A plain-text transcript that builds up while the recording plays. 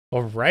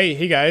Alright,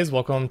 hey guys,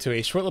 welcome to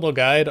a short little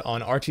guide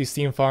on Archi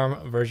Steam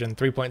Farm version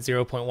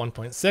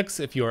 3.0.1.6.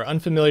 If you are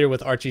unfamiliar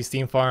with Archi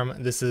Steam Farm,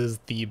 this is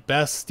the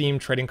best Steam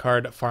trading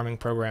card farming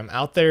program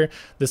out there.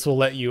 This will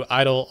let you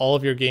idle all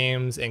of your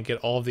games and get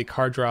all of the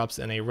card drops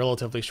in a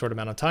relatively short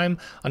amount of time.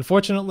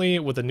 Unfortunately,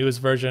 with the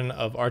newest version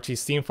of Archi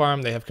Steam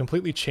Farm, they have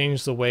completely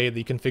changed the way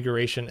the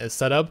configuration is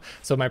set up.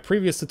 So my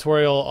previous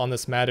tutorial on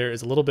this matter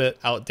is a little bit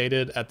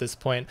outdated at this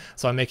point,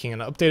 so I'm making an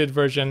updated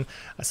version.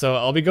 So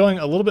I'll be going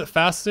a little bit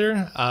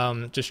faster.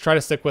 Just try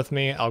to stick with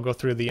me. I'll go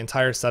through the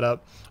entire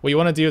setup. What you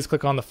want to do is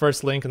click on the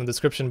first link in the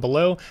description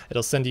below.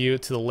 It'll send you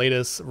to the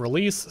latest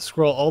release.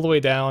 Scroll all the way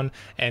down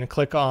and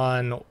click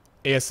on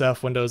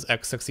ASF Windows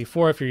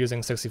x64 if you're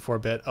using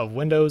 64-bit of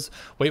Windows.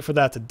 Wait for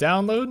that to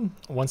download.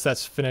 Once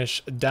that's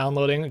finished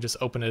downloading, just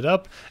open it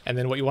up. And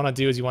then what you want to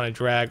do is you want to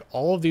drag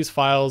all of these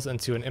files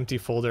into an empty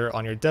folder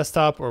on your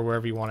desktop or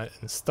wherever you want it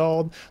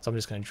installed. So I'm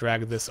just going to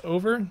drag this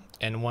over.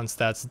 And once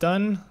that's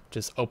done,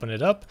 just open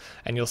it up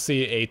and you'll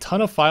see a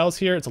ton of files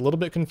here. It's a little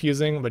bit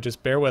confusing, but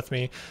just bear with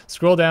me.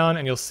 Scroll down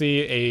and you'll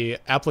see a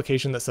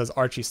application that says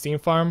Archi Steam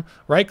Farm.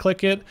 Right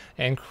click it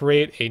and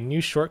create a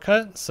new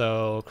shortcut.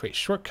 So create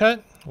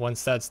shortcut.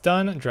 Once that's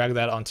done, drag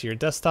that onto your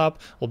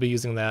desktop. We'll be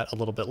using that a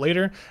little bit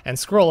later. And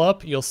scroll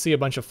up, you'll see a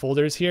bunch of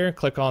folders here.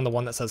 Click on the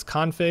one that says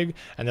config,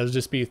 and there'll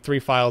just be 3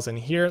 files in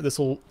here. This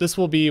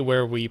will be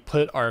where we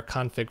put our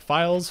config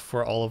files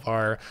for all of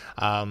our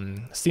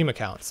Steam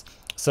accounts.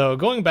 So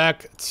going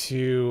back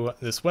to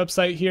this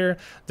website here,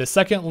 the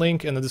second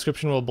link in the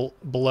description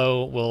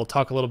below will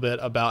talk a little bit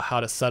about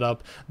how to set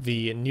up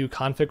the new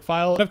config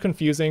file. Kind of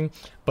confusing,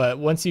 but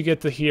once you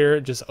get to here,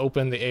 just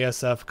open the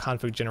ASF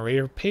config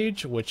generator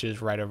page, which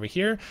is right over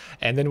here.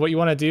 And then what you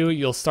want to do,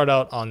 you'll start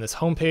out on this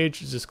home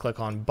page, just click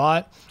on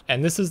bot.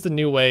 And this is the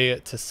new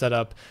way to set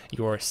up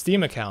your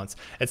Steam accounts.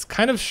 It's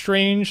kind of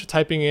strange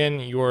typing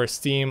in your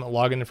Steam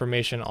login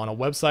information on a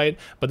website,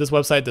 but this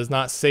website does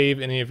not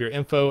save any of your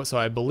info, so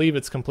I believe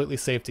it's completely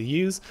safe to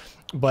use.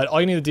 But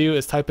all you need to do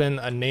is type in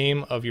a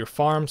name of your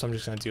farm. So I'm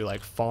just going to do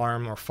like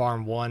farm or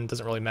farm1,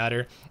 doesn't really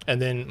matter.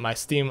 And then my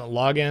Steam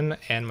login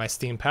and my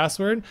Steam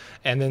password.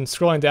 And then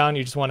scrolling down,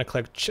 you just want to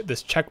click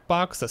this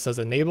checkbox that says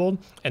enabled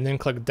and then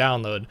click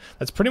download.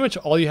 That's pretty much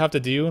all you have to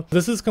do.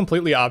 This is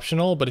completely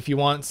optional, but if you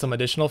want some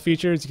additional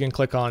features, you can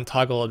click on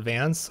toggle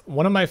advance.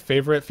 One of my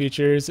favorite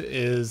features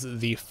is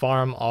the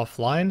farm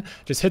offline.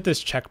 Just hit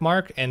this check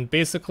mark, and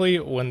basically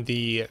when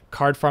the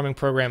card farming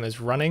program is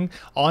running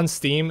on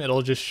Steam,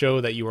 it'll just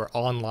show that you are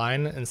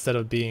online instead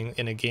of being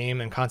in a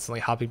game and constantly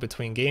hopping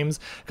between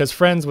games, because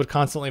friends would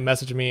constantly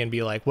message me and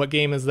be like, what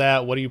game is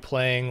that? What are you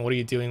playing? What are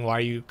you doing? Why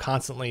are you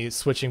constantly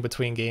switching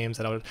between games?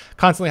 And I would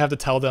constantly have to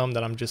tell them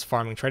that I'm just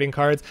farming trading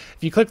cards.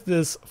 If you click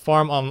this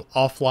farm on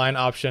offline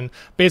option,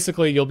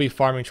 basically you'll be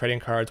farming trading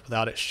cards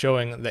without it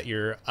showing that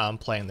you're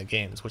playing the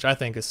games, which I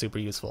think is super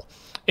useful.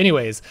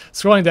 Anyways,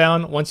 scrolling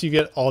down, once you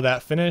get all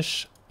that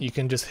finished, you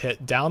can just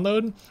hit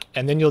download,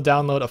 and then you'll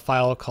download a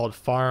file called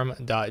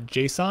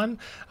farm.json.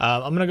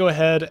 I'm going to go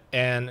ahead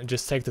and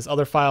just take this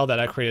other file that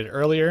I created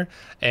earlier,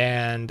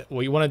 and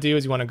what you want to do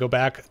is you want to go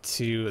back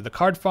to the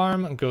card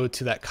farm, go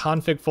to that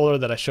config folder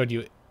that I showed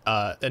you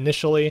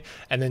initially,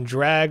 and then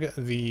drag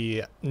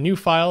the new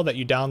file that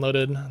you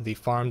downloaded, the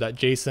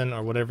farm.json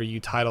or whatever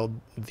you titled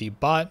the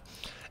bot.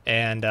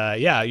 And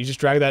yeah, you just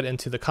drag that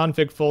into the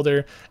config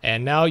folder,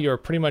 and now you're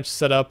pretty much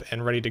set up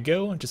and ready to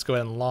go. Just go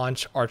ahead and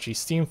launch Archi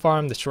Steam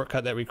Farm, the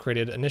shortcut that we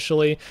created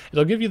initially.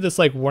 It'll give you this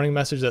like warning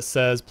message that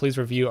says, please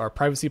review our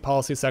privacy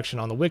policy section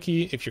on the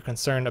wiki if you're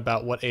concerned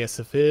about what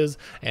ASF is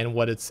and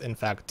what it's in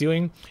fact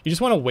doing. You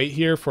just want to wait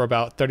here for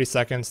about 30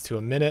 seconds to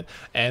a minute,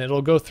 and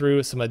it'll go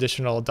through some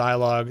additional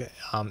dialogue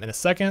in a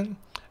second.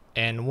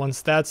 And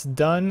once that's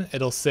done,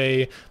 it'll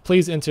say,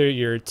 please enter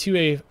your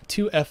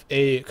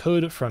 2FA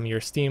code from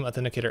your Steam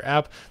Authenticator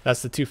app.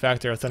 That's the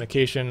two-factor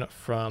authentication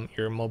from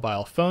your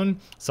mobile phone.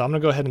 So I'm gonna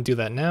go ahead and do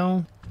that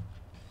now.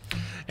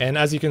 And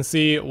as you can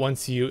see,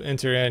 once you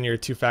enter in your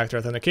two-factor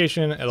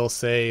authentication, it'll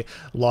say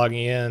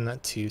logging in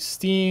to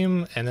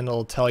Steam, and then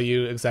it'll tell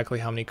you exactly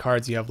how many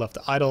cards you have left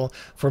to idle.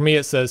 For me,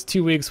 it says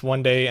 2 weeks,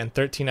 1 day, and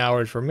 13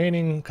 hours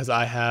remaining because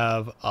I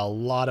have a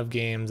lot of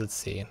games. Let's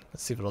see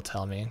if it'll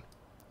tell me.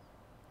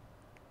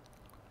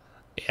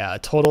 Yeah, a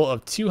total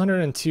of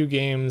 202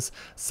 games,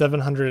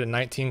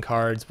 719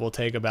 cards will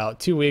take about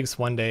 2 weeks,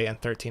 1 day, and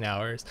 13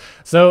 hours.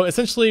 So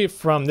essentially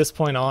from this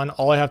point on,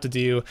 all I have to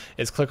do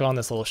is click on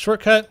this little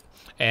shortcut,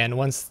 and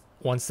once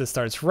this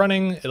starts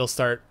running, it'll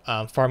start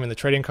farming the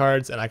trading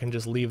cards, and I can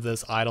just leave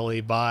this idly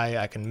by.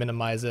 I can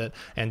minimize it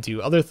and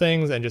do other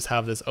things and just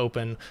have this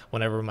open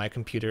whenever my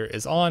computer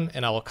is on,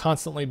 and I will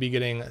constantly be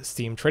getting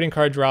Steam trading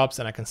card drops,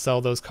 and I can sell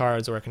those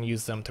cards or I can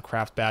use them to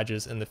craft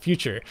badges in the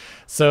future.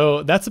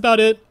 So that's about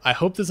it. I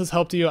hope this has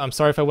helped you. I'm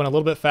sorry if I went a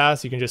little bit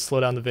fast. You can just slow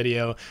down the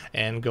video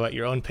and go at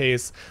your own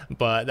pace,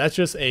 but that's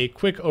just a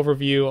quick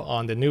overview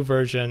on the new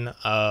version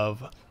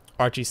of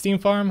Archi Steam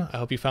Farm. I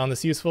hope you found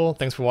this useful.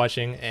 Thanks for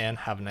watching and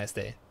have a nice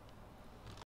day.